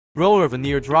Roller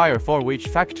veneer dryer for which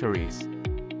factories?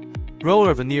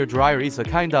 Roller veneer dryer is a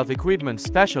kind of equipment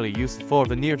specially used for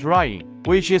veneer drying,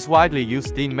 which is widely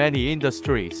used in many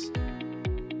industries.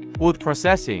 Wood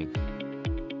processing.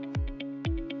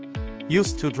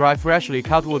 Used to dry freshly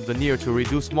cut wood veneer to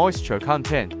reduce moisture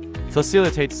content,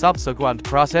 facilitate subsequent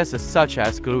processes such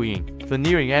as gluing,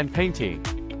 veneering and painting.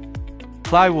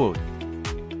 Plywood.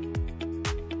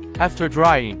 After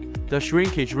drying, the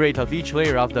shrinkage rate of each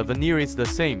layer of the veneer is the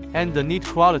same, and the neat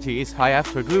quality is high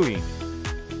after gluing.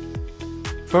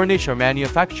 Furniture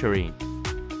manufacturing.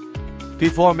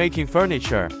 Before making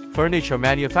furniture, furniture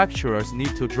manufacturers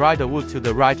need to dry the wood to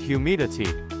the right humidity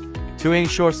to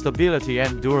ensure stability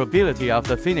and durability of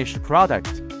the finished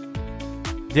product.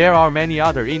 There are many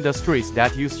other industries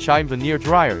that use shine veneer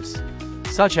dryers,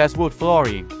 such as wood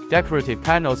flooring, decorative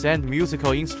panels and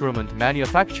musical instrument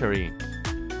manufacturing.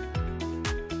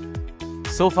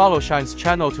 So follow Shine's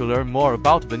channel to learn more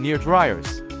about veneer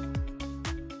dryers.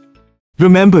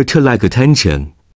 Remember to like attention.